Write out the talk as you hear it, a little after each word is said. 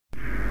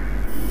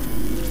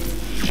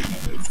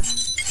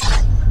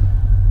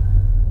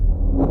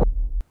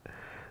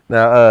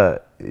Now,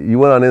 you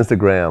went on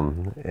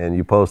Instagram and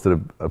you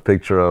posted a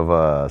picture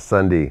of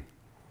Sunday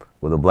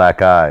with a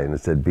black eye, and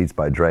it said "Beats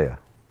by Drea."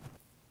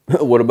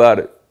 What about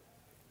it?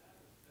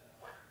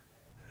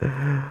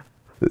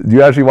 Do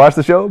you actually watch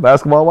the show,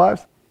 Basketball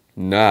Wives?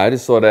 Nah, I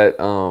just saw that.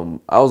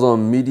 I was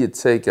on Media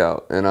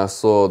Takeout and I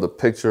saw the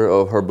picture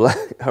of her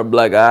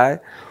black eye,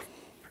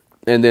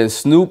 and then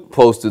Snoop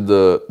posted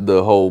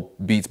the whole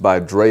Beats by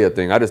Drea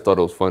thing. I just thought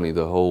it was funny,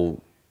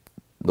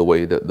 the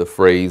way that the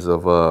phrase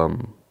of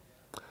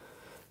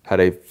how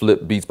they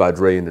flip Beats by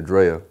Dre into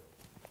Drea.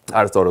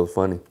 I just thought it was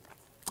funny.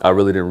 I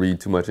really didn't read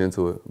too much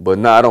into it, but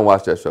nah, I don't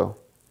watch that show.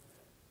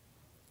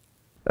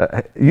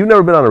 You've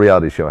never been on a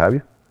reality show, have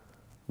you?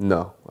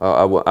 No,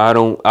 I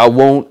don't. I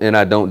won't, and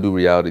I don't do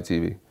reality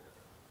TV.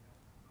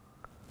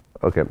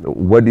 Okay,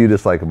 what do you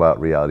dislike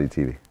about reality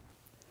TV?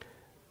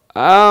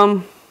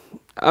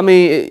 I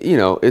mean, you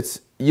know,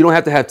 you don't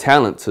have to have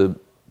talent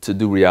to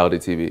do reality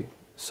TV.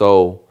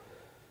 So,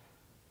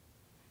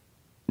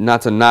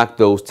 not to knock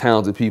those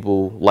talented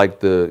people, like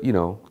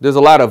there's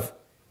a lot of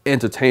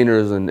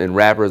entertainers and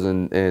rappers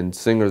and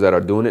singers that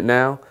are doing it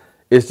now.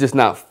 It's just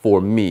not for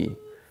me.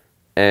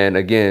 And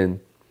again,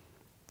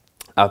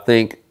 I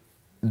think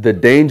the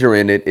danger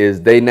in it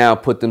is they now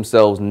put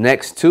themselves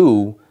next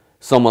to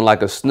someone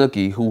like a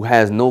Snooki who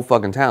has no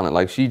fucking talent.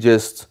 Like, she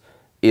just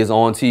is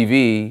on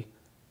TV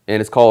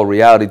and it's called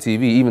reality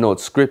TV, even though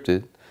it's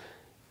scripted.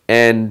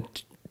 And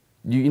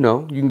you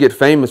can get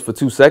famous for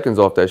 2 seconds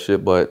off that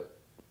shit, but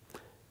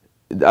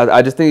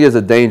I just think there's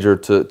a danger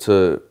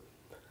to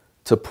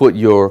put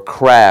your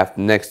craft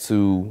next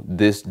to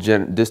this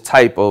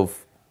type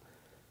of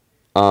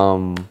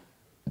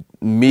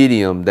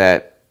medium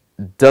that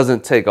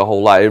doesn't take a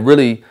whole lot.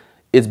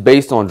 It's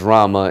based on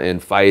drama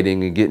and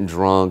fighting and getting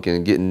drunk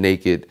and getting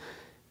naked.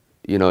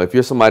 You know, if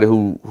you're somebody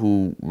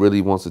who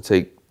really wants to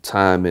take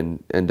time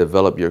and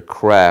develop your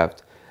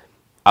craft,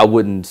 I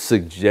wouldn't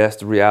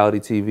suggest reality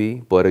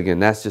TV. But again,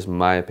 that's just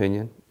my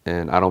opinion,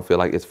 and I don't feel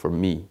like it's for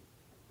me.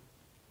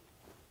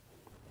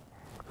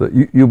 So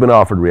you've been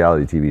offered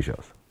reality TV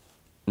shows?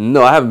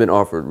 No, I haven't been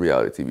offered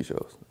reality TV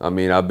shows. I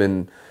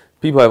mean,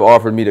 people have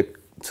offered me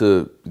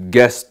to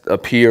guest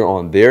appear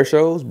on their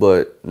shows,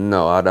 but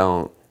no, I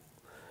don't.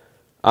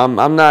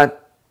 I'm not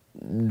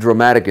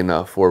dramatic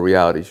enough for a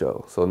reality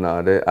show, so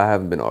no, I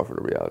haven't been offered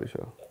a reality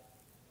show.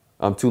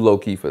 I'm too low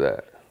key for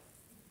that.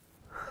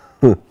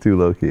 Too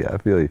low key, I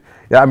feel you.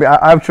 Yeah, I mean,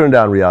 I've turned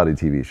down reality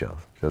TV shows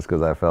just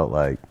because I felt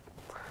like,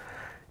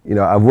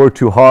 I've worked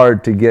too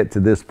hard to get to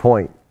this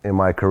point in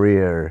my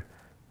career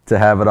to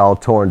have it all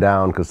torn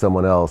down because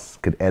someone else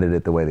could edit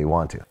it the way they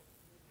want to.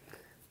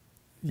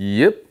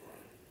 Yep,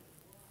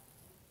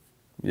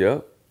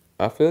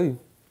 I feel you.